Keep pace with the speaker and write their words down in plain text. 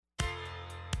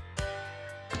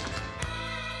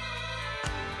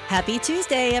Happy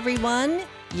Tuesday, everyone.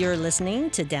 You're listening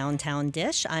to Downtown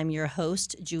Dish. I'm your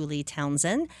host, Julie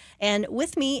Townsend. And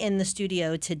with me in the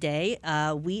studio today,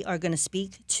 we are going to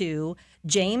speak to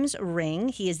James Ring.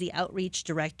 He is the Outreach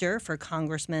Director for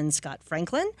Congressman Scott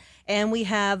Franklin. And we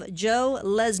have Joe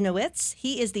Lesniewicz.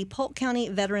 He is the Polk County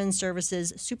Veterans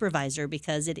Services Supervisor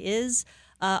because it is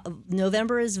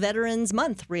November is Veterans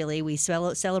Month, really. We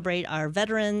celebrate our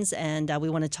veterans, and we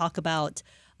want to talk about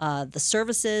the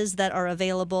services that are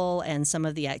available and some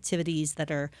of the activities that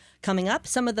are coming up.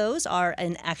 Some of those are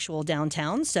in actual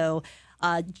downtown. So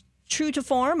true to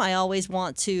form, I always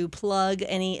want to plug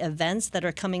any events that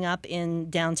are coming up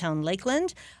in downtown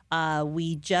Lakeland.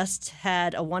 We just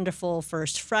had a wonderful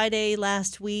First Friday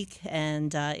last week,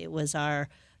 and it was our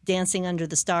Dancing Under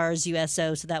the Stars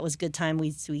USO, so that was a good time.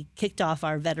 We kicked off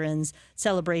our veterans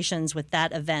celebrations with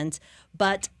that event.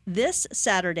 But this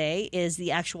Saturday is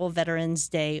the actual Veterans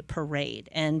Day Parade.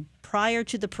 And prior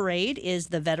to the parade is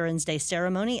the Veterans Day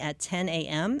ceremony at 10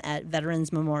 a.m. at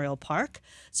Veterans Memorial Park.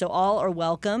 So all are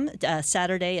welcome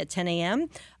Saturday at 10 a.m.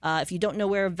 If you don't know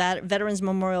where Veterans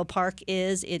Memorial Park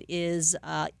is, it is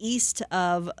east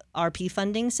of RP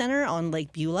Funding Center on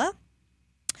Lake Beulah.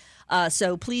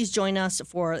 So please join us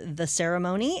for the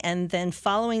ceremony. And then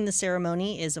following the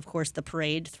ceremony is, of course, the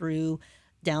parade through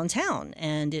downtown.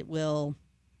 And it will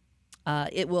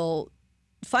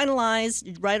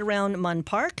finalize right around Munn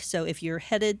Park. So if you're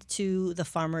headed to the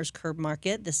Farmers Curb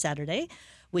Market this Saturday,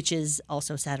 which is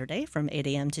also Saturday from 8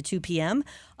 a.m. to 2 p.m.,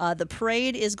 the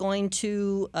parade is going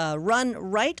to run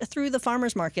right through the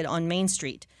Farmers Market on Main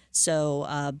Street.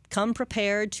 So come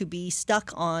prepared to be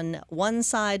stuck on one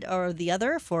side or the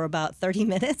other for about 30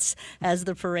 minutes as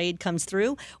the parade comes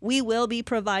through. We will be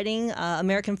providing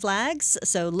American flags,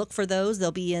 so look for those.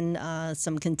 They'll be in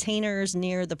some containers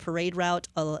near the parade route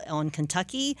on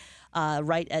Kentucky,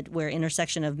 right at where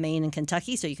intersection of Maine and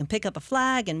Kentucky. So you can pick up a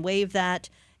flag and wave that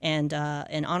and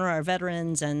honor our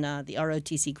veterans and the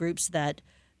ROTC groups that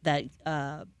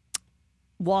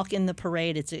walk in the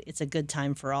parade. It's a good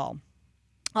time for all.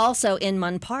 Also in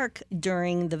Munn Park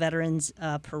during the Veterans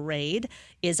Parade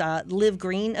is a Live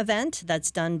Green event that's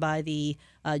done by the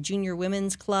Junior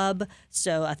Women's Club.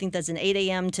 So I think that's an 8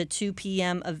 a.m. to 2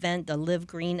 p.m. event, the Live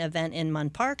Green event in Munn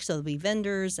Park. So there'll be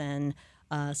vendors and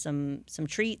some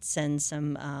treats and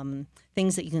some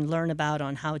things that you can learn about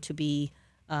on how to be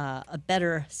a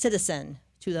better citizen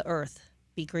to the earth.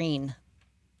 Be green.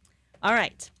 All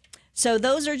right. So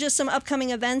those are just some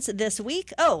upcoming events this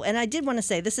week. Oh, and I did want to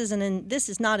say this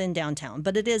is not in downtown,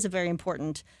 but it is a very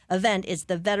important event. It's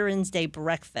the Veterans Day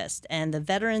Breakfast, and the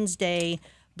Veterans Day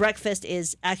Breakfast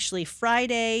is actually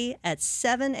Friday at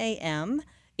 7 a.m.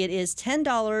 It is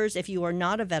 $10 if you are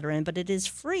not a veteran, but it is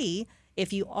free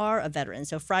if you are a veteran.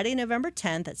 So Friday, November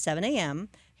 10th at 7 a.m.,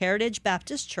 Heritage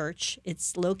Baptist Church.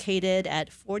 It's located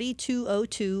at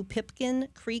 4202 Pipkin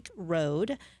Creek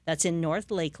Road. That's in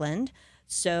North Lakeland.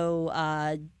 So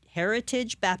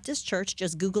Heritage Baptist Church,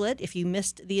 just Google it if you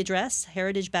missed the address,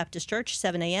 Heritage Baptist Church,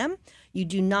 7 a.m. You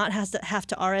do not have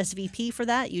to RSVP for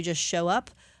that. You just show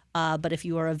up. But if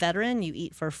you are a veteran, you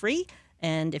eat for free.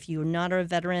 And if you are not a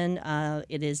veteran,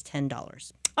 it is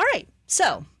 $10. All right.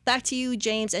 So back to you,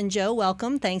 James and Joe.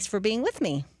 Welcome. Thanks for being with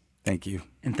me. Thank you.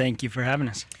 And thank you for having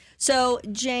us. So,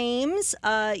 James,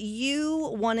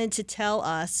 you wanted to tell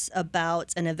us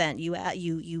about an event. You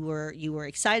were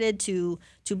excited to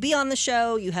be on the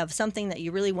show. You have something that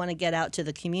you really want to get out to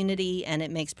the community, and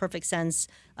it makes perfect sense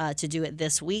to do it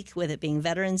this week with it being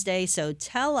Veterans Day. So,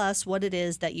 tell us what it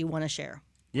is that you want to share.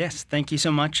 Yes, thank you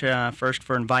so much first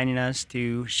for inviting us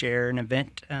to share an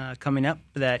event coming up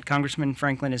that Congressman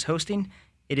Franklin is hosting.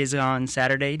 It is on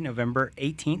Saturday, November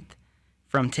 18th.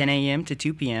 From 10 a.m. to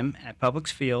 2 p.m. at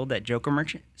Publix Field at Joker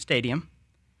Merchant Stadium.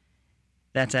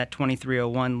 That's at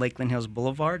 2301 Lakeland Hills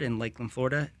Boulevard in Lakeland,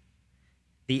 Florida.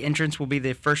 The entrance will be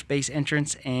the first base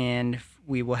entrance, and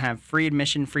we will have free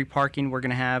admission, free parking. We're going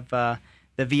to have the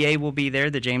VA will be there.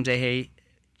 The James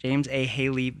A.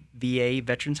 Haley VA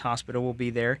Veterans Hospital will be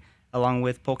there, along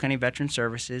with Polk County Veteran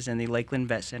Services and the Lakeland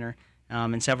Vet Center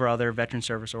and several other veteran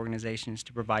service organizations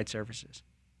to provide services.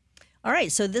 All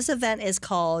right, so this event is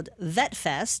called Vet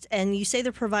Fest, and you say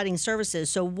they're providing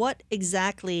services. So what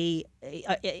exactly,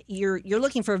 you're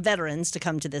looking for veterans to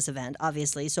come to this event,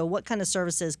 obviously. So what kind of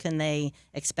services can they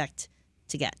expect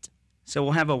to get? So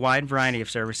we'll have a wide variety of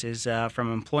services,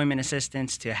 from employment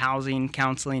assistance to housing,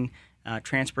 counseling,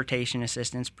 transportation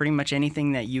assistance, pretty much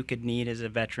anything that you could need as a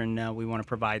veteran, we want to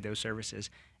provide those services.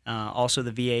 Also,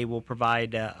 the VA will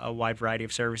provide a wide variety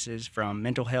of services from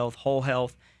mental health, whole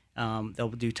health. They'll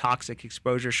do toxic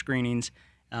exposure screenings.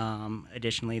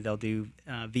 Additionally, they'll do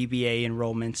VBA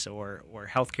enrollments or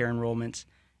healthcare enrollments.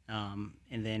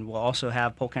 And then we'll also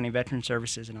have Polk County Veteran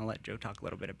Services, and I'll let Joe talk a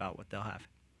little bit about what they'll have.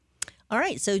 All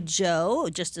right, so Joe,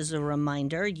 just as a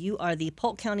reminder, you are the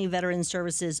Polk County Veteran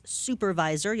Services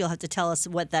Supervisor. You'll have to tell us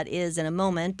what that is in a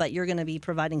moment, but you're going to be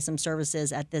providing some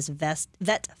services at this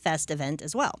Vet Fest event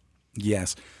as well.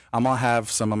 Yes. I'm going to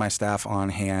have some of my staff on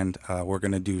hand. We're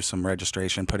going to do some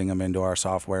registration, putting them into our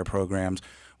software programs.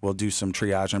 We'll do some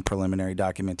triage and preliminary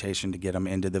documentation to get them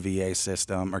into the VA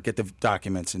system, or get the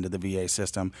documents into the VA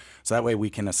system. So that way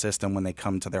we can assist them when they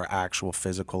come to their actual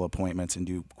physical appointments and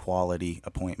do quality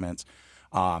appointments.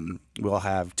 We'll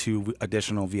have 2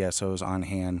 additional VSOs on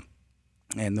hand.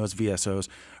 And those VSOs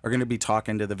are going to be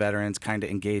talking to the veterans, kind of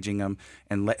engaging them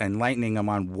and enlightening them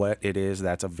on what it is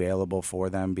that's available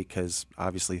for them, because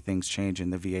obviously things change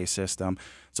in the VA system.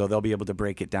 So they'll be able to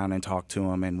break it down and talk to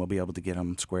them, and we'll be able to get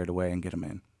them squared away and get them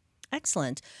in.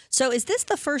 Excellent. So is this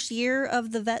the first year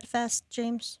of the Vet Fest,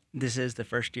 James? This is the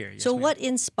first year. Yes, so ma'am. What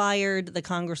inspired the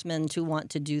congressman to want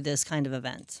to do this kind of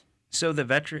event? So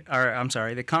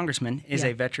the congressman is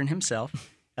a veteran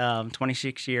himself,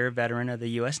 26-year veteran of the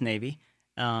U.S. Navy.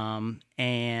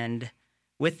 And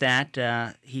with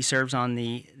that, he serves on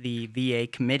the VA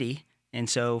committee. And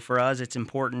so for us, it's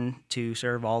important to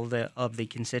serve all of the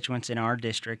constituents in our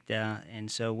district.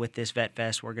 And so with this Vet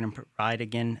Fest, we're going to provide,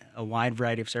 again, a wide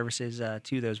variety of services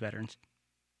to those veterans.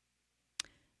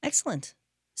 Excellent.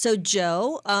 So,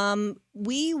 Joe,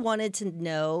 we wanted to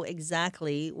know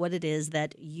exactly what it is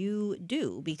that you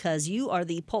do, because you are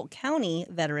the Polk County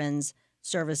Veterans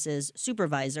Services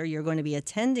Supervisor. You're going to be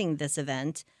attending this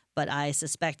event, but I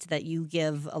suspect that you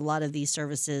give a lot of these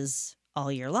services all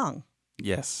year long.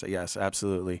 Yes,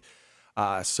 absolutely.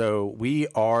 So we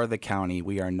are the county.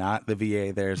 We are not the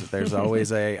VA. There's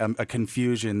always a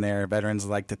confusion there. Veterans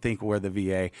like to think we're the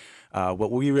VA.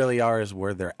 What we really are is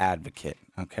we're their advocate.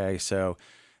 Okay, so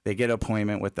they get an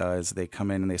appointment with us. They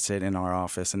come in and they sit in our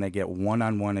office, and they get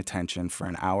one-on-one attention for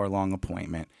an hour-long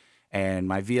appointment. And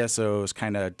my VSOs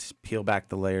kind of peel back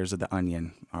the layers of the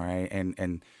onion, all right,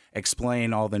 and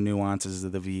explain all the nuances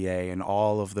of the VA and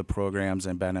all of the programs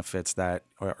and benefits that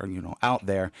are out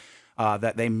there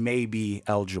that they may be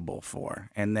eligible for.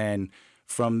 And then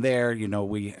from there,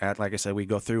 like I said, we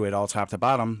go through it all top to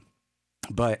bottom,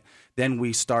 but then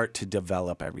we start to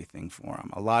develop everything for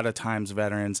them. A lot of times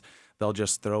veterans, they'll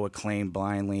just throw a claim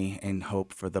blindly and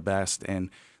hope for the best. And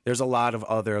there's a lot of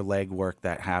other legwork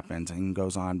that happens and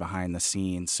goes on behind the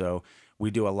scenes. So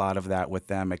we do a lot of that with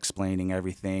them, explaining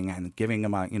everything and giving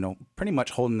them pretty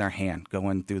much holding their hand,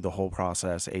 going through the whole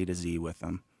process A to Z with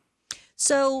them.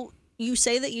 So you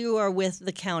say that you are with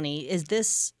the county. Is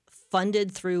this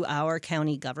funded through our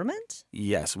county government?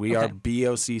 Yes, we are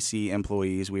BOCC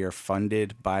employees. We are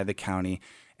funded by the county,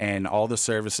 and all the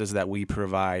services that we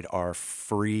provide are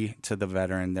free to the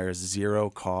veteran. There's zero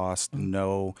cost,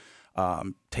 no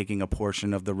taking a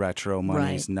portion of the retro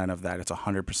monies, none of that. It's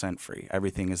 100% free.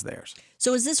 Everything is theirs.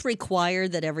 So is this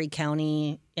required that every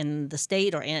county in the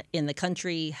state or in the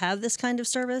country have this kind of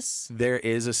service? There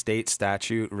is a state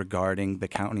statute regarding the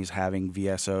counties having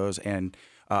VSOs and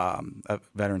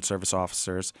veteran service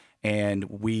officers, and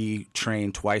we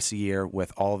train twice a year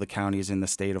with all the counties in the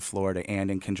state of Florida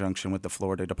and in conjunction with the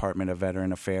Florida Department of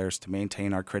Veteran Affairs to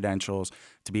maintain our credentials,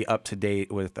 to be up to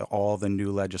date with all the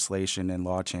new legislation and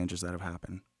law changes that have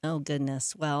happened. Oh,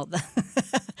 goodness. Well,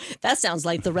 that sounds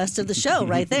like the rest of the show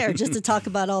right there, just to talk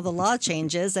about all the law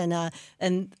changes.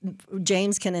 And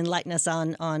James can enlighten us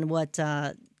on what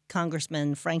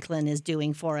Congressman Franklin is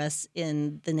doing for us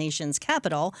in the nation's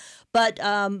capital. But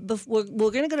we're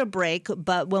going to go to break.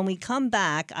 But when we come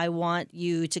back, I want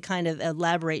you to kind of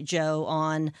elaborate, Joe,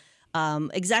 on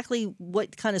exactly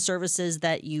what kind of services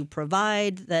that you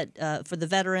provide that for the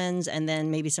veterans, and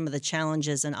then maybe some of the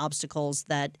challenges and obstacles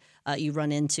that you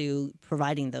run into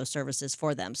providing those services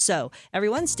for them. So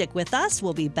everyone, stick with us.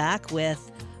 We'll be back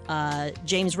with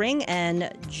James Ring and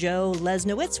Joe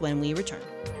Lesniewicz when we return.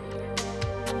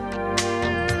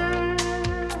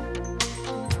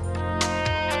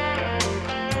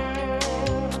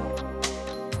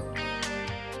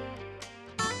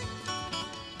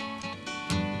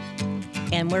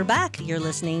 And we're back. You're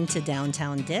listening to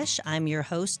Downtown Dish. I'm your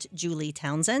host, Julie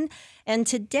Townsend. And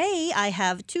today I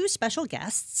have two special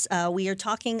guests. We are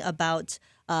talking about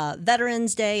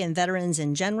Veterans Day and veterans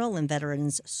in general and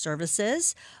veterans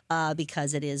services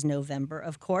because it is November,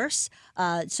 of course.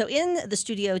 So in the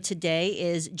studio today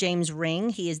is James Ring.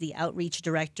 He is the outreach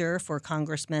director for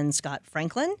Congressman Scott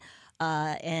Franklin.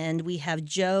 And we have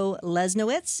Joe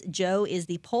Lesniewicz. Joe is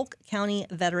the Polk County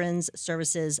Veterans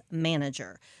Services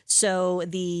Manager. So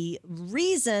the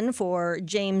reason for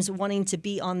James wanting to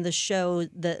be on the show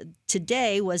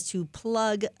today was to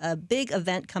plug a big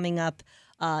event coming up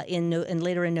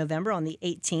later in November on the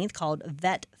 18th called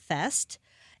Vet Fest.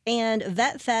 And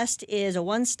Vet Fest is a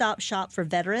one-stop shop for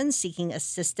veterans seeking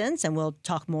assistance, and we'll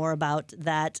talk more about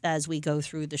that as we go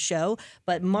through the show.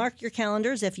 But mark your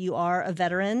calendars if you are a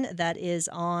veteran. That is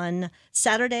on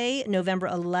Saturday, November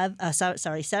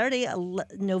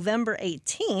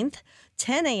 18th,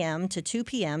 10 a.m. to 2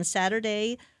 p.m.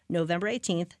 Saturday, November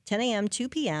 18th, 10 a.m. 2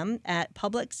 p.m. at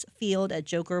Publix Field at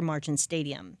Joker Marchant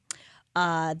Stadium.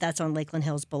 That's on Lakeland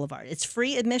Hills Boulevard. It's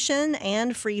free admission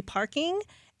and free parking.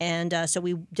 And so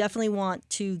we definitely want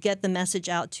to get the message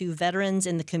out to veterans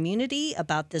in the community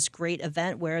about this great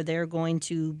event where they're going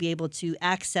to be able to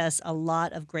access a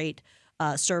lot of great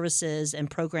services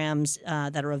and programs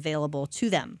that are available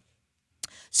to them.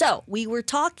 So we were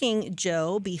talking,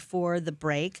 Joe, before the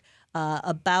break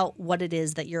about what it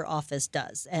is that your office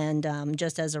does. And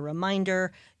just as a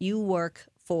reminder, you work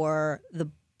for the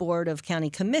Board of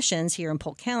County Commissions here in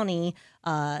Polk County,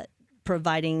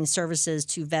 providing services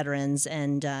to veterans,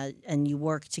 and you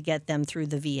work to get them through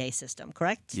the VA system,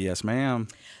 correct? Yes, ma'am.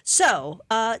 So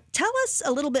tell us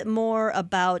a little bit more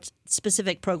about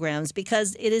specific programs,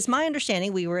 because it is my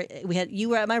understanding you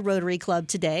were at my Rotary Club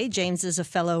today. James is a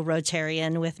fellow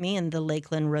Rotarian with me in the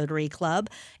Lakeland Rotary Club,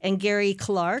 and Gary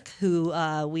Clark, who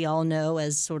we all know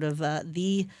as sort of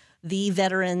the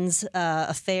Veterans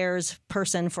Affairs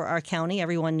person for our county.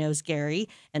 Everyone knows Gary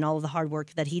and all of the hard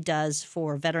work that he does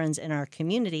for veterans in our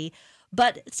community.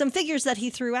 But some figures that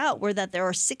he threw out were that there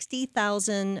are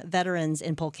 60,000 veterans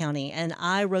in Polk County, and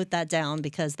I wrote that down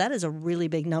because that is a really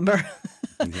big number.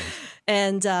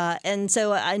 And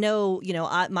so I know,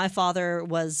 my father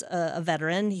was a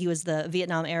veteran. He was the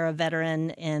Vietnam era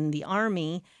veteran in the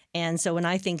Army. And so when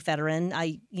I think veteran,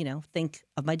 I, think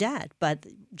of my dad. But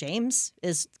James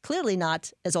is clearly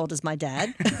not as old as my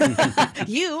dad.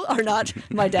 You are not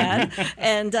my dad.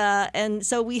 And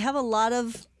so we have a lot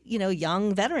of,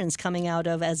 young veterans coming out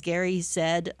of, as Gary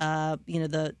said,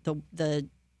 the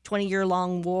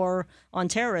 20-year-long war on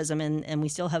terrorism. And we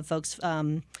still have folks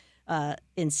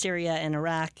in Syria and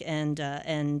Iraq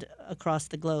and across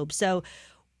the globe. So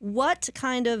what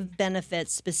kind of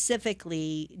benefits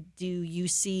specifically do you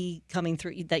see coming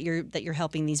through that you're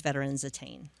helping these veterans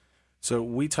attain? So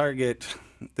we target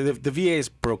the VA is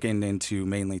broken into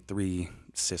mainly three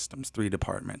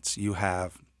departments. You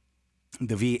have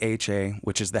the VHA,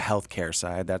 which is the healthcare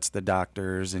side. That's the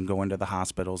doctors and going to the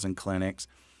hospitals and clinics.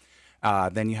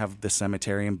 Then you have the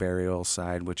cemetery and burial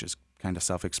side, which is kind of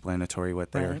self-explanatory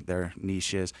what their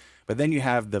niche is. But then you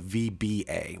have the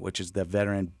VBA, which is the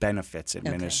Veteran Benefits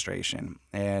Administration.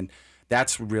 Okay. And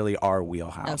that's really our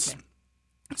wheelhouse. Okay.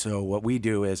 So what we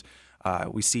do is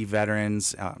we see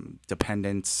veterans,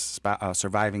 dependents,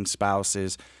 surviving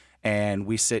spouses, and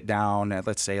we sit down at,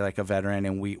 let's say, like a veteran,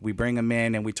 and we bring them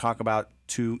in and we talk about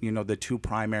the two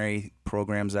primary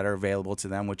programs that are available to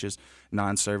them, which is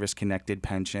non-service connected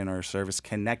pension or service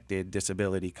connected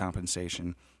disability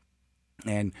compensation.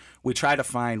 And we try to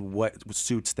find what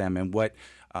suits them and what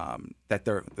that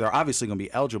they're obviously going to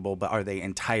be eligible, but are they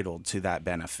entitled to that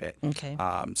benefit? Okay.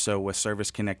 So with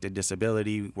service-connected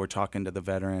disability, we're talking to the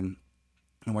veteran,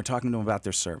 and we're talking to them about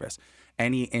their service.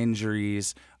 Any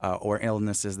injuries or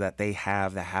illnesses that they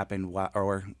have that happened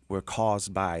or were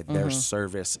caused by their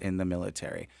service in the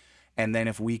military. And then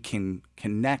if we can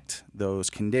connect those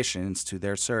conditions to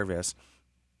their service,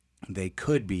 they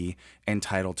could be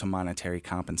entitled to monetary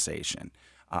compensation.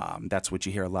 That's what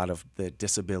you hear a lot of the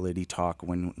disability talk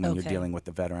when you're dealing with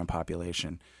the veteran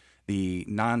population. The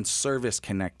non-service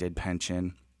connected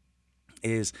pension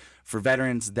is for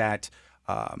veterans that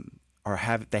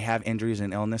have injuries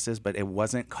and illnesses, but it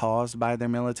wasn't caused by their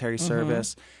military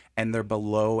service, and they're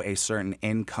below a certain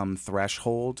income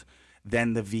threshold.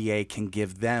 Then the VA can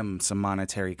give them some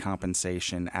monetary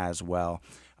compensation as well,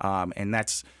 and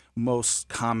that's most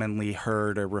commonly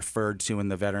heard or referred to in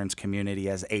the veterans community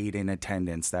as aid in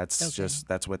attendance.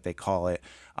 That's what they call it,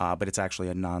 but it's actually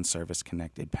a non-service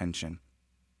connected pension.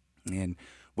 And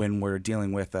when we're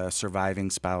dealing with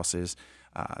surviving spouses,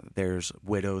 there's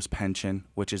widow's pension,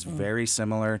 which is very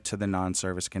similar to the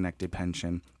non-service connected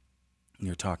pension.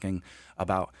 You're talking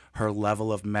about her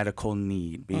level of medical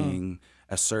need being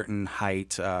a certain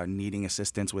height, needing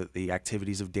assistance with the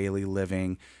activities of daily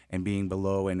living, and being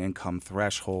below an income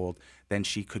threshold, then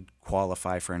she could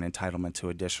qualify for an entitlement to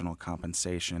additional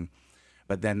compensation.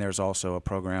 But then there's also a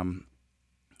program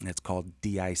that's called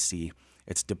DIC.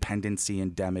 It's Dependency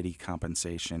Indemnity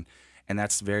Compensation. And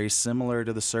that's very similar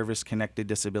to the service-connected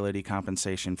disability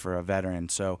compensation for a veteran.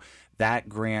 So that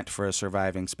grant for a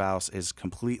surviving spouse is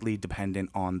completely dependent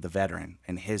on the veteran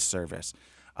and his service.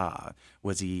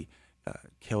 Was he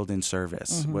killed in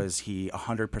service? Mm-hmm. Was he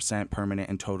 100% permanent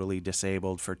and totally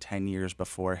disabled for 10 years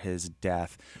before his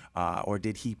death? Or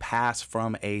did he pass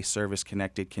from a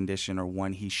service-connected condition or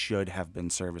one he should have been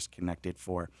service-connected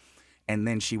for? And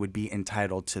then she would be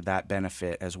entitled to that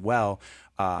benefit as well,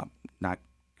 not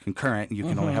concurrent. You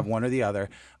can only have one or the other,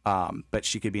 but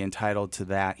she could be entitled to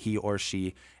that, he or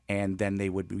she, and then they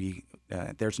would be,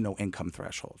 there's no income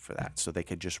threshold for that, so they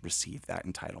could just receive that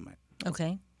entitlement.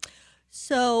 Okay.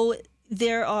 So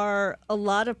there are a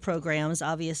lot of programs,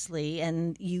 obviously,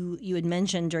 and you had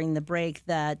mentioned during the break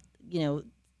that,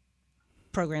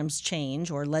 programs change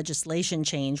or legislation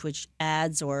change, which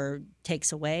adds or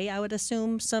takes away, I would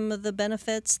assume, some of the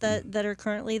benefits that are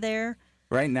currently there.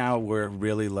 Right now, we're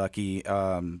really lucky.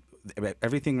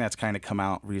 Everything that's kind of come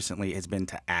out recently has been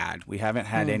to add. We haven't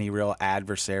had any real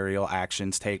adversarial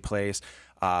actions take place.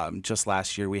 Just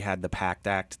last year, we had the PACT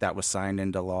Act that was signed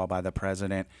into law by the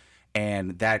president,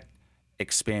 and that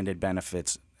expanded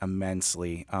benefits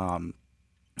immensely.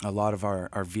 A lot of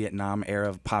our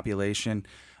Vietnam-era population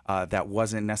that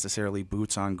wasn't necessarily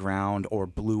boots on ground or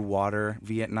blue water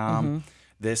Vietnam.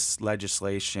 This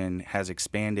legislation has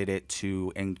expanded it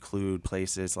to include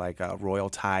places like Royal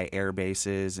Thai air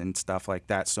bases and stuff like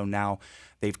that. So now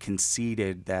they've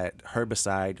conceded that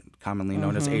herbicide, commonly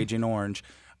known as Agent Orange,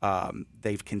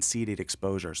 they've conceded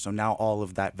exposure. So now all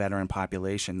of that veteran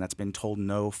population that's been told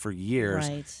no for years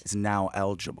is now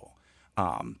eligible.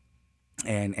 And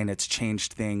it's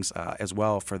changed things as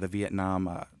well for the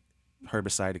Vietnam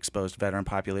herbicide-exposed veteran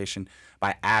population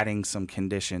by adding some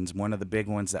conditions. One of the big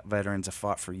ones that veterans have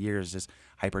fought for years is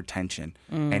hypertension,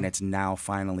 and it's now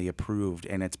finally approved,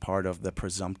 and it's part of the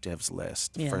presumptives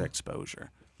list for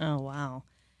exposure. Oh, wow.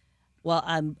 Well,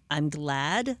 I'm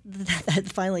glad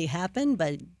that finally happened,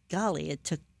 but golly, it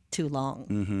took too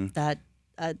long.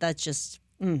 That's just...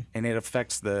 And it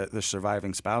affects the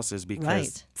surviving spouses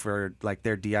because for like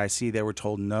their DIC, they were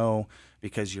told no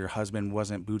because your husband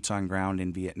wasn't boots on ground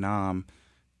in Vietnam.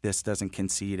 This doesn't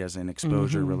concede as an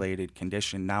exposure-related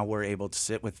condition. Now we're able to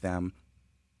sit with them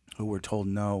who were told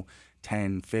no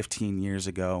 10, 15 years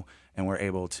ago, and we're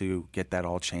able to get that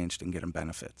all changed and get them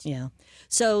benefits. Yeah.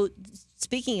 So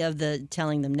speaking of the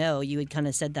telling them no, you had kind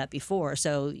of said that before.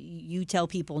 So you tell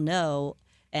people no,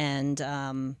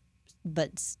 and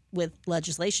but with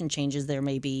legislation changes, there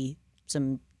may be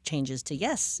some changes to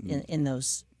yes in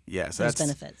those. Yes, those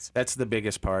benefits. That's the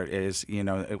biggest part is,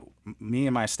 me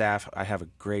and my staff, I have a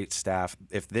great staff.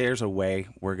 If there's a way,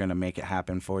 we're going to make it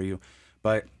happen for you.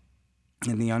 But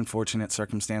in the unfortunate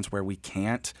circumstance where we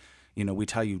can't, we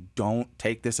tell you, don't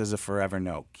take this as a forever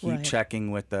no. Keep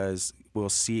checking with us. We'll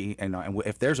see. And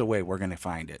if there's a way, we're going to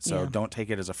find it. So don't take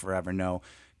it as a forever no.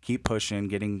 Keep pushing,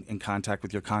 getting in contact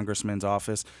with your congressman's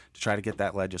office to try to get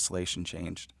that legislation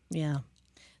changed. Yeah.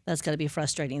 That's got to be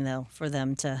frustrating, though, for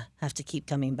them to have to keep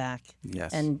coming back.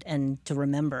 Yes. And to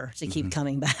remember to keep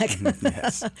coming back.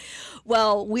 Yes.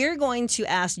 Well, we're going to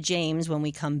ask James when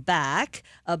we come back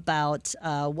about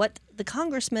what the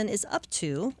congressman is up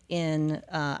to in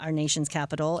our nation's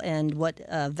capital and what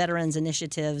veterans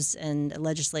initiatives and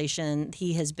legislation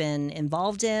he has been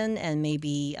involved in and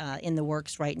maybe in the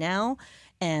works right now.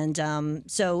 And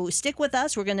so stick with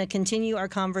us. We're going to continue our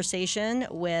conversation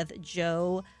with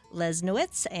Joe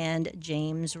Lesniewicz and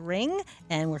James Ring,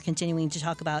 and we're continuing to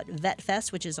talk about Vet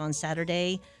Fest, which is on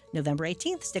Saturday, November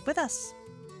 18th. Stick with us.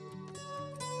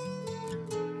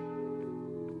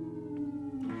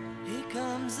 Here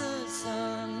comes the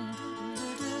sun,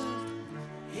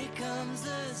 here comes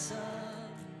the sun.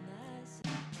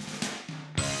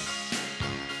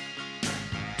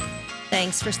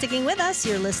 Thanks for sticking with us.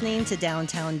 You're listening to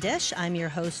Downtown Dish. I'm your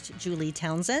host, Julie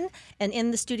Townsend. And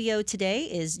in the studio today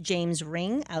is James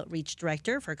Ring, Outreach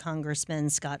Director for Congressman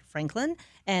Scott Franklin,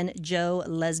 and Joe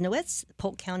Lesniewicz,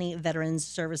 Polk County Veterans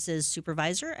Services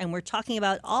Supervisor. And we're talking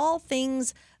about all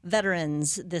things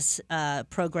veterans this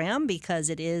program because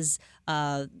it is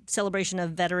a celebration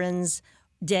of Veterans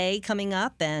Day coming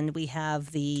up, and we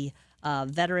have the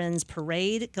Veterans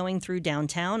Parade going through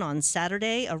downtown on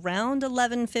Saturday around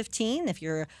 11:15. If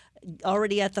you're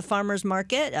already at the farmers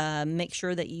market, make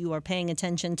sure that you are paying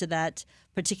attention to that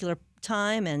particular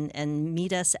time and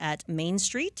meet us at Main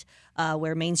Street,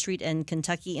 where Main Street and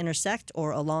Kentucky intersect,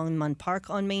 or along Munn Park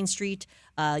on Main Street.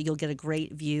 You'll get a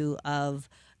great view of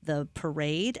the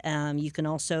parade. You can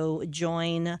also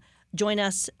join join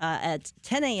us at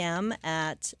 10 a.m.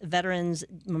 at Veterans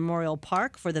Memorial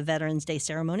Park for the Veterans Day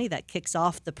ceremony that kicks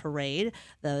off the parade.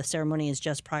 The ceremony is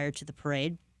just prior to the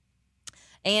parade.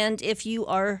 And if you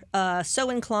are so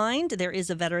inclined, there is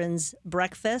a veterans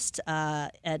breakfast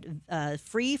at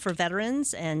free for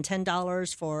veterans and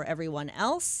 $10 for everyone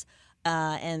else.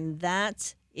 And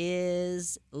that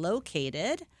is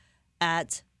located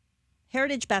at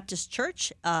Heritage Baptist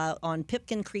Church on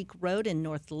Pipkin Creek Road in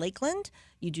North Lakeland.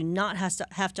 You do not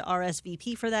have to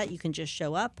RSVP for that. You can just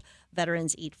show up.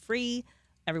 Veterans eat free.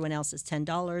 Everyone else is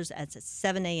 $10. That's at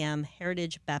 7 a.m.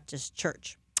 Heritage Baptist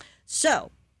Church.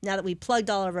 So now that we plugged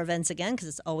all of our events again, because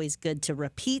it's always good to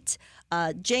repeat,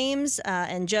 James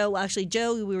and Joe, actually,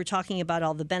 Joe, we were talking about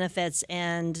all the benefits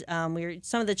and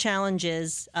some of the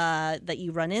challenges that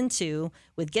you run into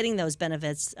with getting those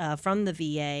benefits from the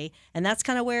VA. And that's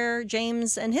kind of where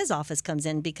James and his office comes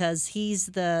in, because he's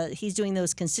doing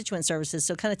those constituent services.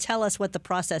 So kind of tell us what the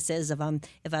process is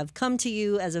if I've come to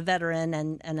you as a veteran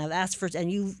and I've asked for,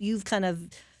 and you've kind of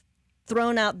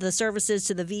thrown out the services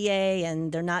to the VA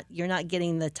and you're not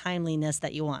getting the timeliness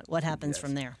that you want. What happens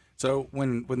from there? So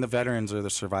when the veterans or the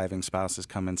surviving spouses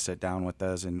come and sit down with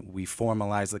us and we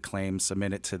formalize the claim,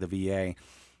 submit it to the VA,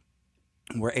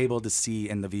 we're able to see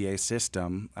in the VA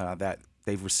system that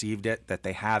they've received it, that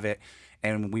they have it,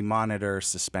 and we monitor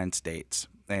suspense dates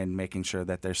and making sure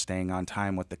that they're staying on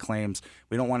time with the claims.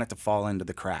 We don't want it to fall into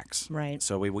the cracks. Right.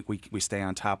 So we stay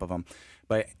on top of them.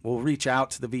 But we'll reach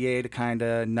out to the VA to kind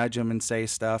of nudge them and say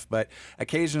stuff. But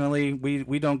occasionally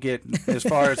we don't get as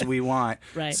far as we want.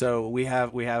 Right. So we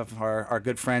have our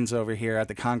good friends over here at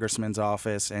the Congressman's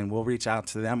office, and we'll reach out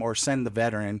to them or send the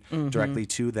veteran directly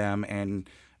to them and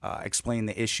explain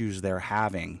the issues they're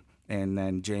having. And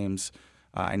then James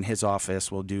in his office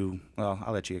will do, well,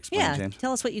 I'll let you explain, James.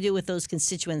 Tell us what you do with those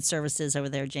constituent services over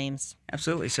there, James.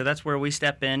 Absolutely. So that's where we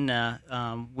step in.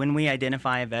 When we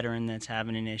identify a veteran that's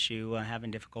having an issue,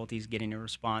 having difficulties getting a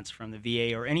response from the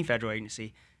VA or any federal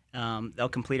agency, they'll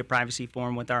complete a privacy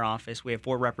form with our office. We have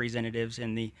 4 representatives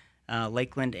in the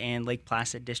Lakeland and Lake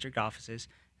Placid district offices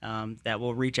that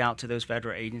will reach out to those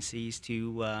federal agencies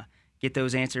to get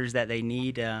those answers that they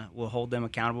need. We'll hold them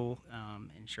accountable,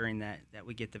 ensuring that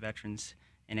we get the veterans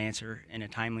an answer in a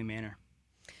timely manner.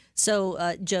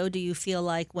 So, Joe, do you feel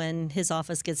like when his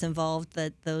office gets involved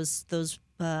that those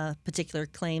particular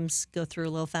claims go through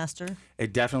a little faster?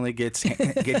 It definitely gets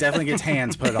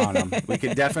hands put on them. We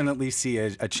could definitely see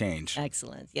a change.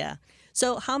 Excellent. Yeah.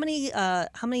 So, how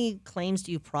many claims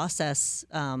do you process?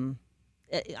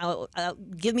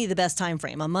 Give me the best time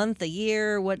frame. A month, a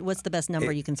year? What's the best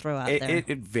number you can throw out there?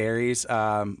 It varies,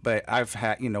 but I've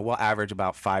had, we'll average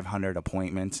about 500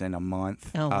 appointments in a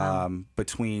month. Oh, wow.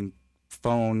 Between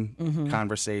phone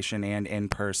conversation and in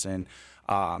person.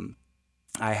 I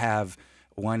have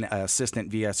one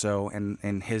assistant VSO,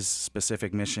 and his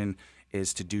specific mission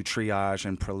is to do triage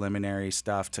and preliminary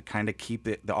stuff to kind of keep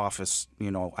the office,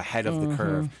 ahead of the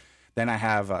curve. Then I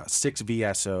have 6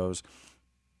 VSOs.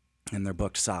 And they're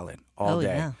booked solid all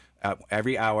day. Yeah.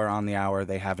 Every hour on the hour,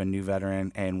 they have a new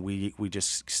veteran, and we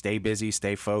just stay busy,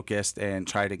 stay focused, and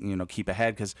try to keep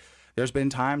ahead, because there's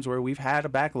been times where we've had a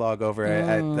backlog over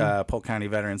at Polk County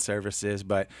Veteran Services,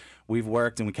 but we've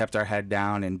worked and we kept our head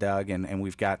down and dug, and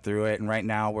we've got through it. And right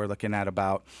now we're looking at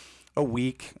about a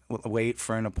week wait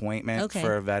for an appointment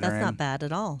for a veteran. That's not bad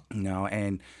at all. No,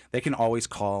 and they can always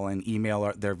call and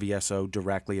email their VSO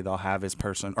directly. They'll have his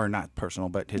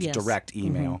direct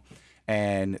email.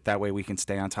 And that way we can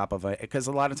stay on top of it, because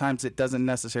a lot of times it doesn't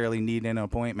necessarily need an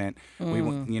appointment.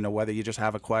 Whether you just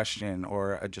have a question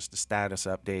or just a status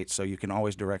update, so you can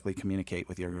always directly communicate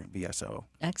with your VSO.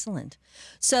 Excellent.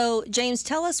 So, James,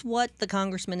 tell us what the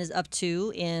Congressman is up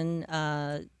to in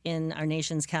our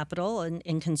nation's capital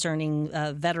in concerning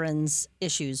veterans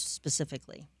issues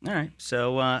specifically. All right.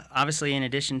 So, obviously, in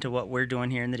addition to what we're doing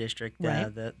here in the district,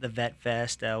 right. The Vet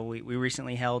Fest, we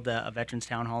recently held a Veterans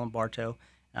Town Hall in Bartow,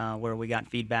 where we got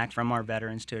feedback from our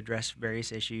veterans to address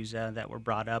various issues that were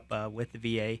brought up with the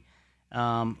VA.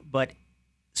 But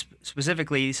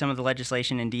specifically, some of the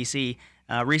legislation in D.C.,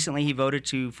 recently he voted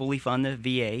to fully fund the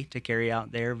VA to carry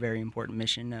out their very important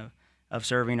mission of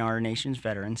serving our nation's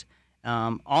veterans.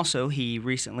 Also, he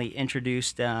recently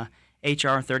introduced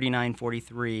H.R.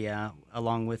 3943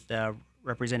 along with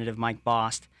Representative Mike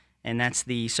Bost, and that's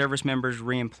the Service Members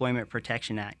Reemployment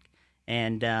Protection Act.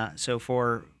 And so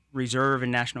for Reserve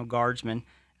and National Guardsmen,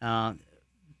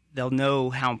 they'll know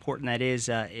how important that is.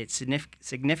 It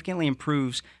significantly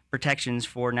improves protections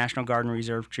for National Guard and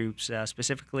Reserve troops,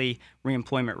 specifically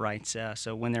reemployment rights.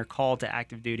 So when they're called to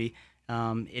active duty,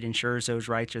 it ensures those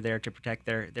rights are there to protect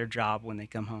their job when they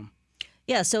come home.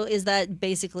 Yeah, so is that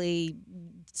basically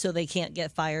so they can't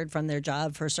get fired from their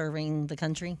job for serving the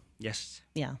country? Yes.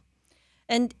 Yeah.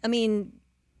 And I mean,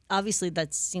 obviously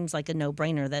that seems like a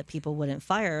no-brainer that people wouldn't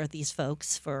fire these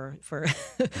folks for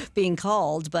being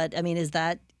called, but I mean, is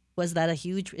that a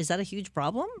huge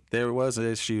problem? There was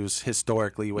issues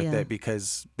historically with Yeah. it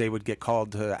because they would get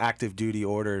called to active duty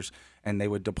orders and they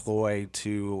would deploy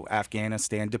to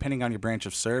Afghanistan, depending on your branch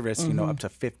of service, up to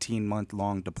 15-month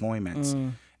long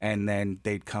deployments. And then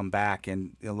they'd come back,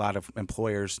 and a lot of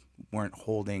employers weren't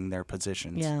holding their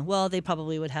positions. Yeah, well, they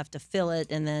probably would have to fill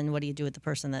it, and then what do you do with the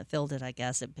person that filled it? I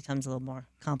guess it becomes a little more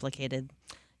complicated.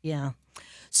 Yeah.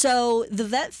 So the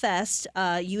Vet Fest,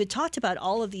 you had talked about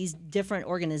all of these different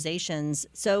organizations.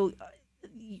 So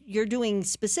you're doing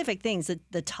specific things.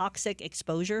 The toxic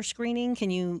exposure screening. Can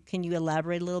you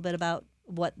elaborate a little bit about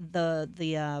what the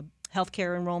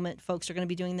healthcare enrollment folks are going to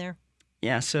be doing there?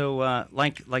 Yeah, so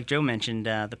like Joe mentioned,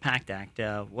 the PACT Act,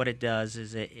 what it does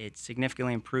is it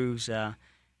significantly improves healthcare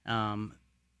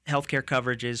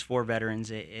coverages for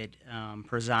veterans. It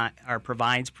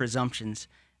provides presumptions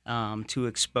to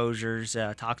exposures,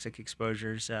 toxic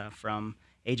exposures from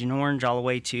Agent Orange all the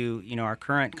way to our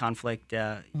current conflict.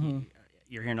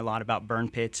 You're hearing a lot about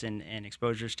burn pits and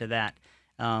exposures to that.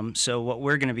 So what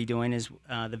we're going to be doing is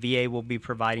the VA will be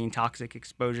providing toxic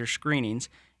exposure screenings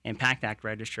and PACT Act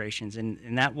registrations,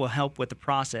 and that will help with the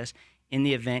process in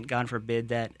the event, God forbid,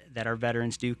 that our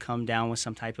veterans do come down with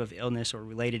some type of illness or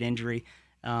related injury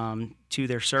to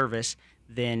their service.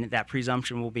 Then that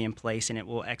presumption will be in place, and it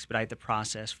will expedite the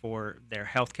process for their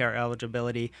health care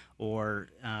eligibility or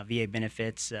VA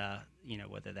benefits,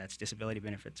 whether that's disability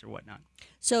benefits or whatnot.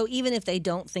 So even if they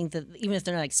don't think that, even if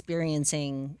they're not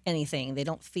experiencing anything, they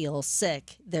don't feel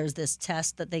sick, there's this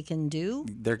test that they can do?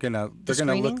 They're gonna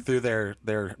screening? look through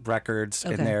their records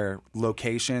and their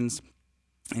locations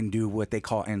and do what they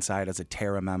call inside as a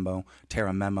Terra memo.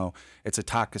 It's a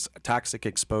toxic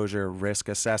exposure risk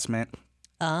assessment.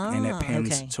 And it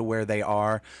pins to where they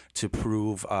are to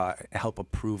help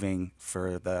approving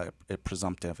for the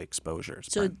presumptive exposures.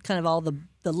 So kind of all the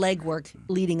legwork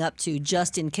leading up to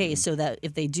just in case, so that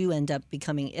if they do end up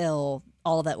becoming ill,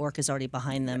 all that work is already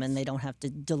behind them and they don't have to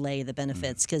delay the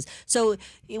benefits. So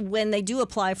when they do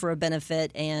apply for a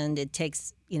benefit and it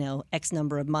takes X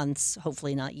number of months,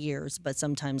 hopefully not years, but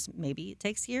sometimes maybe it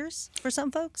takes years for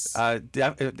some folks.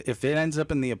 If it ends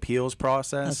up in the appeals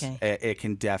process, Okay. it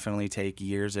can definitely take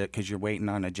years because you're waiting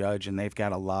on a judge and they've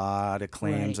got a lot of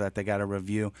claims that they got to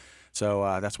review.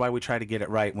 So that's why we try to get it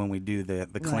right when we do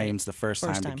the claims the first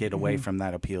time to get away from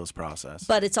that appeals process.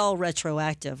 But it's all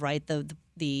retroactive, right?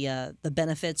 The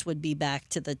benefits would be back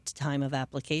to the time of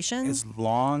application? As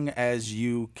long as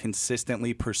you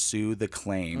consistently pursue the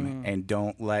claim and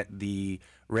don't let the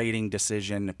rating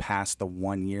decision pass the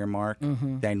 1 year mark,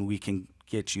 then we can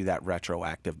get you that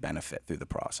retroactive benefit through the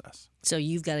process. So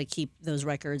you've got to keep those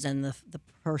records, and the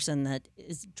person that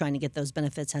is trying to get those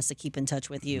benefits has to keep in touch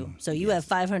with you. So you have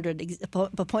 500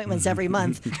 appointments every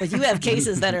month, but you have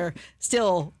cases that are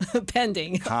still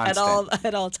pending at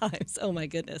all times. Oh my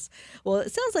goodness. Well,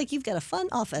 it sounds like you've got a fun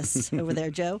office over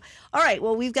there, Joe. All right,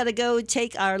 well, we've got to go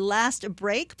take our last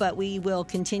break, but we will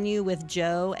continue with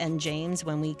Joe and James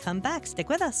when we come back. Stick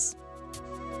with us.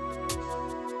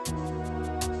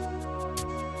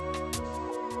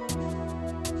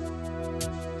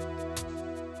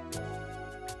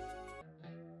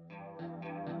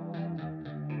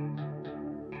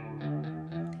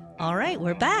 All right,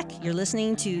 we're back. You're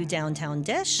listening to Downtown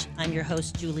Dish. I'm your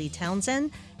host, Julie Townsend,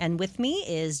 and with me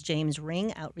is James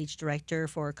Ring, Outreach Director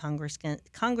for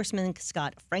Congressman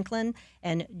Scott Franklin,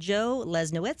 and Joe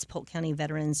Lesniewicz, Polk County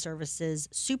Veterans Services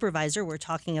Supervisor. We're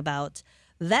talking about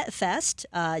Vet Fest.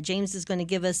 James is going to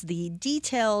give us the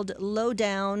detailed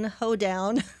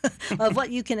hoedown of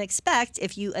what you can expect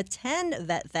if you attend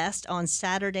Vet Fest on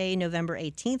Saturday, November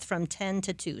 18th from 10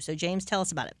 to 2. So, James, tell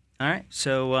us about it. All right,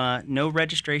 so no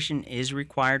registration is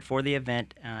required for the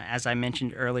event. As I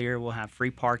mentioned earlier, we'll have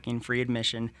free parking, free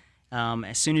admission.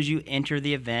 As soon as you enter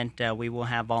the event, we will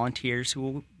have volunteers who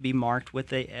will be marked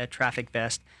with a traffic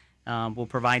vest. We'll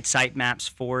provide site maps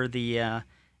for the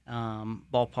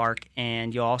ballpark,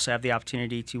 and you'll also have the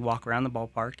opportunity to walk around the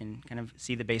ballpark and kind of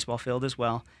see the baseball field as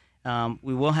well.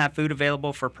 We will have food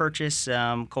available for purchase.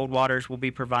 Cold waters will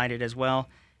be provided as well.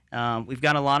 We've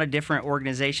got a lot of different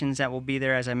organizations that will be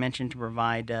there, as I mentioned, to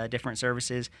provide different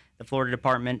services. The Florida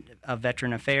Department of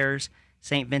Veteran Affairs,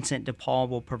 St. Vincent de Paul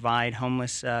will provide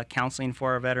homeless counseling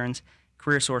for our veterans.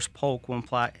 Career Source Polk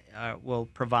will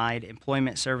provide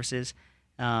employment services.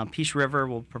 Peace River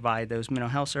will provide those mental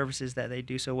health services that they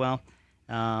do so well.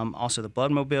 Also, the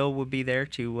Blood Mobile will be there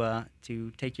to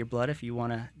take your blood if you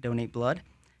want to donate blood.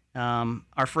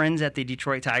 Our friends at the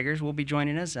Detroit Tigers will be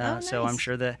joining us, so I'm nice.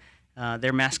 sure that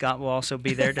their mascot will also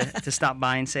be there to stop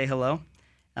by and say hello.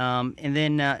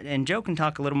 And Joe can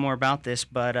talk a little more about this,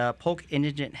 but Polk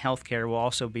Indigent Healthcare will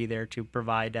also be there to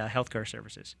provide healthcare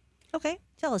services. Okay,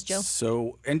 tell us, Joe.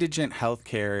 So indigent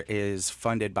healthcare is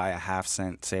funded by a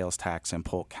half-cent sales tax in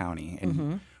Polk County.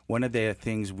 And one of the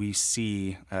things we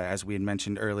see, as we had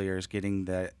mentioned earlier, is getting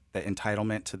the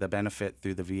entitlement to the benefit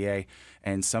through the VA.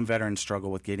 And some veterans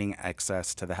struggle with getting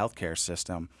access to the healthcare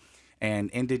system. And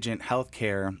indigent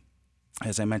healthcare,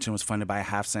 as I mentioned, was funded by a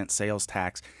half-cent sales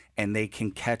tax. And they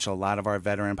can catch a lot of our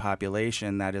veteran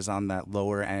population that is on that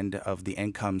lower end of the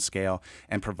income scale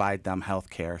and provide them health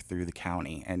care through the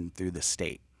county and through the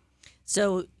state.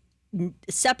 So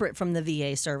separate from the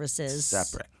VA services.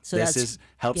 Separate. So this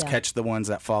helps catch the ones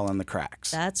that fall in the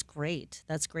cracks. That's great.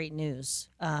 That's great news.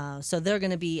 So they're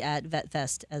going to be at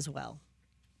VetFest as well.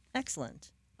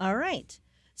 Excellent. All right.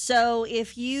 So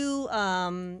if you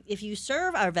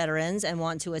serve our veterans and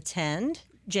want to attend,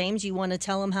 James, you want to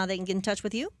tell them how they can get in touch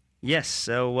with you? Yes.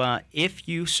 So if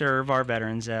you serve our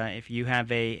veterans, if you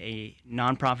have a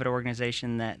nonprofit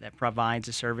organization that provides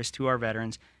a service to our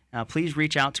veterans, please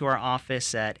reach out to our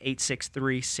office at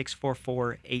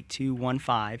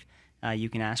 863-644-8215. You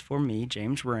can ask for me,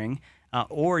 James Ring,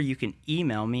 or you can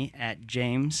email me at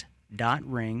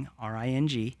james.ring,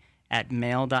 R-I-N-G, at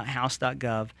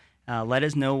mail.house.gov. Let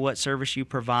us know what service you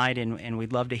provide, and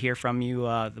we'd love to hear from you.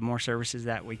 The more services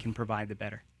that we can provide, the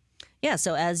better. Yeah,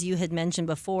 so as you had mentioned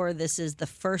before, this is the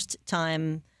first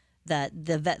time that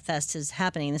the Vet Fest is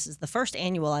happening. This is the first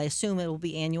annual. I assume it will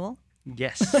be annual.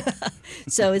 Yes.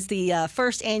 So it's the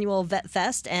first annual Vet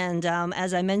Fest, and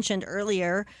as I mentioned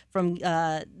earlier, from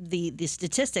the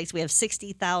statistics, we have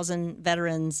 60,000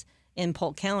 veterans in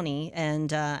Polk County,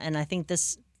 and I think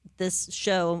this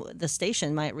show, the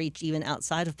station, might reach even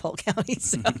outside of Polk County.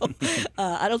 So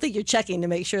I don't think you're checking to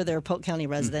make sure they're Polk County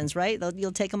residents, right?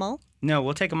 You'll take them all? No,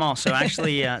 we'll take them all. So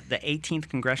actually, the 18th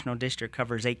Congressional District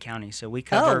covers 8 counties. So we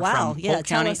cover from Polk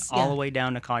County all the way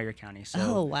down to Collier County.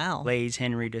 So Blaze,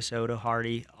 Henry, DeSoto,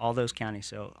 Hardy, all those counties.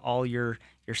 So all your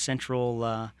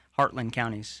central heartland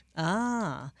counties.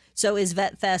 So is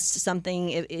Vet Fest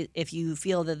something, if you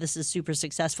feel that this is super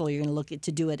successful, you're going to look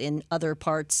to do it in other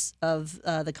parts of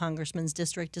the Congressman's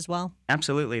district as well?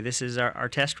 Absolutely. This is our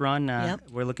test run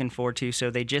we're looking forward to.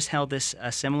 So they just held this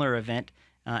similar event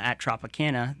at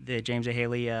Tropicana. James A.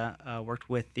 Haley worked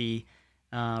with the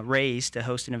Rays to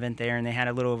host an event there, and they had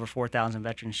a little over 4,000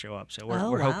 veterans show up. So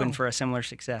we're hoping for a similar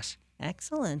success.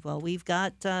 Excellent. Well, we've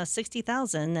got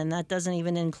 60,000, and that doesn't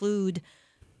even include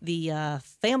the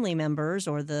family members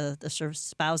or the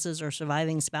spouses or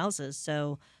surviving spouses.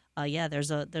 So,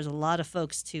 there's a lot of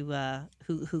folks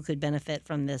who could benefit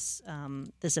from this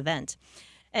event.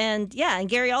 And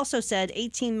Gary also said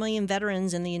 18 million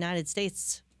veterans in the United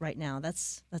States right now.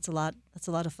 That's a lot. That's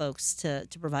a lot of folks to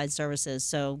provide services.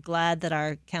 So glad that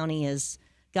our county has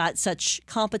got such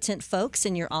competent folks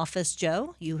in your office,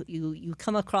 Joe. You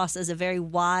come across as a very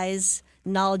wise,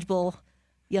 knowledgeable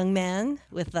young man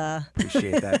with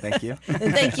Appreciate that. Thank you.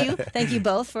 And thank you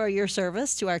both for your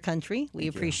service to our country. We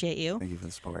appreciate you. Thank you for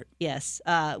the support. Yes,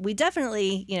 we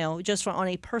definitely, just on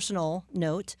a personal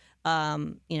note,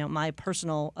 my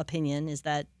personal opinion is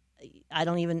that I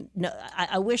don't even know.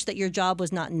 I wish that your job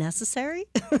was not necessary.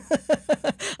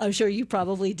 I'm sure you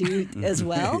probably do as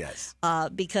well. Yes.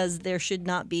 Because there should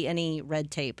not be any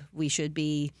red tape. We should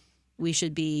be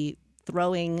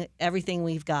throwing everything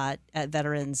we've got at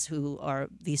veterans who are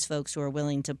these folks who are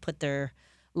willing to put their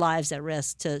lives at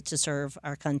risk to serve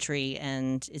our country.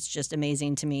 And it's just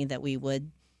amazing to me that we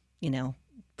would,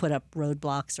 put up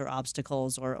roadblocks or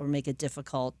obstacles or make it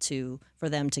difficult for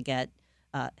them to get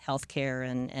health care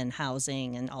and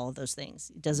housing and all of those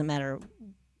things. It doesn't matter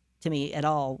to me at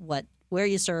all where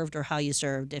you served or how you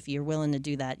served. If you're willing to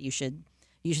do that, you should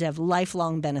have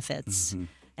lifelong benefits. Mm-hmm.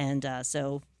 And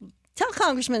so tell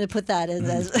Congressman to put that in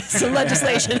as some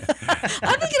legislation.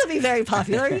 I think it'll be very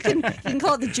popular. You can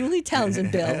call it the Julie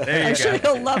Townsend bill. I'm sure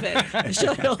he'll love it.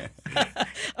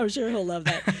 I'm sure he'll love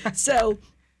that. So,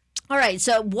 all right.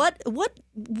 So what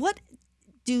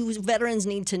do veterans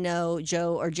need to know,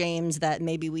 Joe or James, that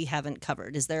maybe we haven't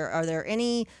covered? Are there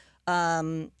any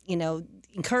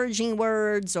encouraging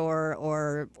words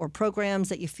or programs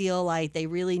that you feel like they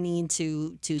really need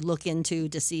to look into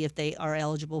to see if they are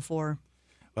eligible for?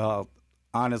 Well,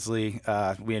 honestly,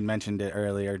 we had mentioned it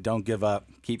earlier. Don't give up.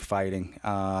 Keep fighting.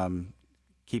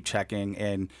 Keep checking.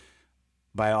 And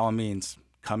by all means,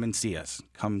 come and see us.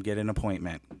 Come get an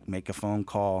appointment. Make a phone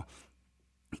call.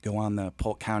 go on the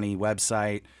Polk County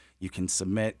website. You can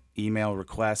submit email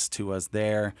requests to us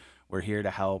there. We're here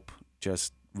to help.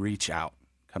 Just reach out.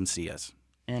 Come see us.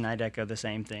 And I'd echo the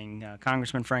same thing.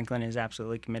 Congressman Franklin is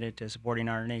absolutely committed to supporting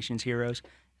our nation's heroes.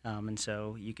 And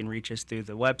so you can reach us through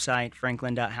the website,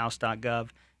 franklin.house.gov,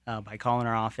 by calling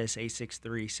our office,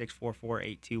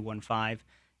 863-644-8215.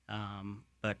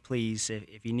 But please,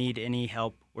 if you need any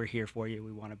help, we're here for you.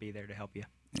 We want to be there to help you.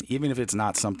 Even if it's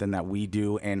not something that we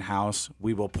do in-house,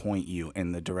 we will point you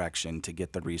in the direction to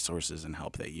get the resources and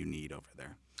help that you need over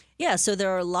there. Yeah, so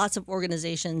there are lots of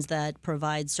organizations that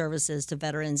provide services to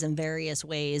veterans in various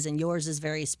ways, and yours is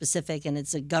very specific, and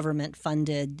it's a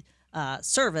government-funded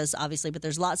service, obviously, but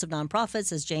there's lots of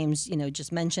nonprofits, as James,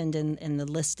 just mentioned in the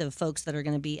list of folks that are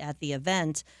going to be at the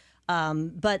event.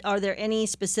 But are there any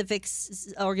specific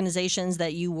organizations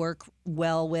that you work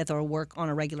well with or work on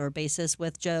a regular basis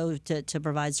with, Joe, to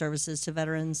provide services to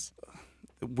veterans?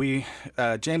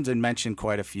 James had mentioned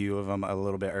quite a few of them a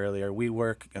little bit earlier. We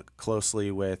work closely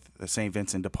with the St.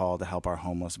 Vincent de Paul to help our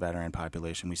homeless veteran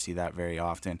population. We see that very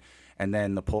often. And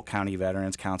then the Polk County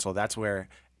Veterans Council, that's where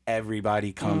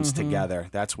everybody comes together.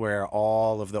 That's where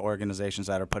all of the organizations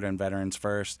that are put in Veterans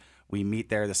First, we meet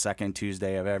there the second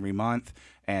Tuesday of every month,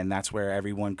 and that's where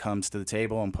everyone comes to the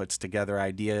table and puts together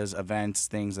ideas, events,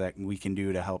 things that we can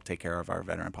do to help take care of our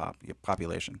veteran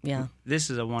population. Yeah. This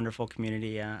is a wonderful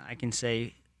community. I can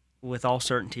say with all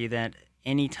certainty that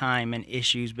any time an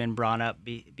issue's been brought up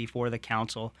before the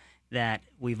council, that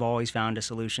we've always found a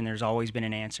solution. There's always been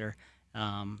an answer.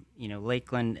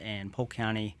 Lakeland and Polk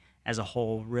County as a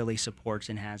whole really supports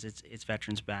and has its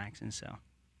veterans' backs, and so.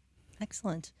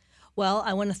 Excellent. Well,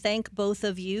 I want to thank both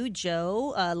of you.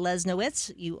 Joe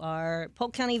Lesniewicz, you are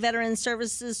Polk County Veterans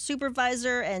Services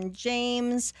Supervisor, and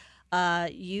James,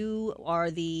 you are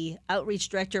the Outreach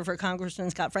Director for Congressman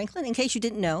Scott Franklin. In case you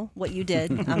didn't know what you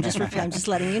did, I'm just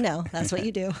letting you know. That's what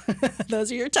you do.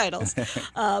 Those are your titles.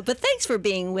 But thanks for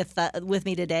being with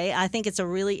me today. I think it's a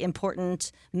really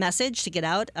important message to get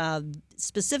out,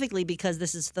 specifically because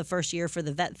this is the first year for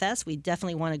the Vet Fest. We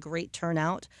definitely want a great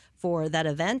turnout for that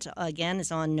event. Again,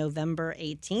 it's on November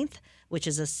 18th, which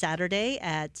is a Saturday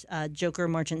at Joker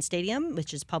Marchant Stadium,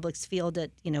 which is Publix Field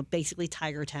at, basically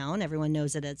Tiger Town. Everyone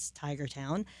knows that it's Tiger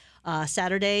Town.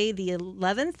 Saturday the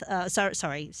 11th,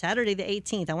 Saturday the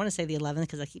 18th. I want to say the 11th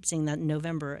because I keep seeing that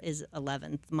November is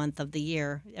 11th month of the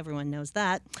year. Everyone knows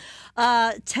that.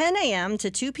 10 a.m.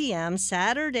 to 2 p.m.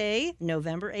 Saturday,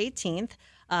 November 18th.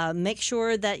 Make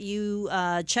sure that you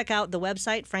check out the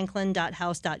website,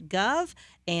 franklin.house.gov.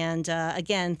 And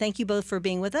again, thank you both for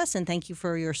being with us, and thank you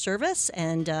for your service.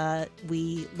 And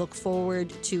we look forward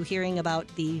to hearing about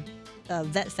the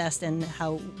Vet Fest and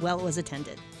how well it was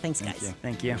attended. Thanks, guys.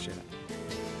 Thank you. Appreciate it.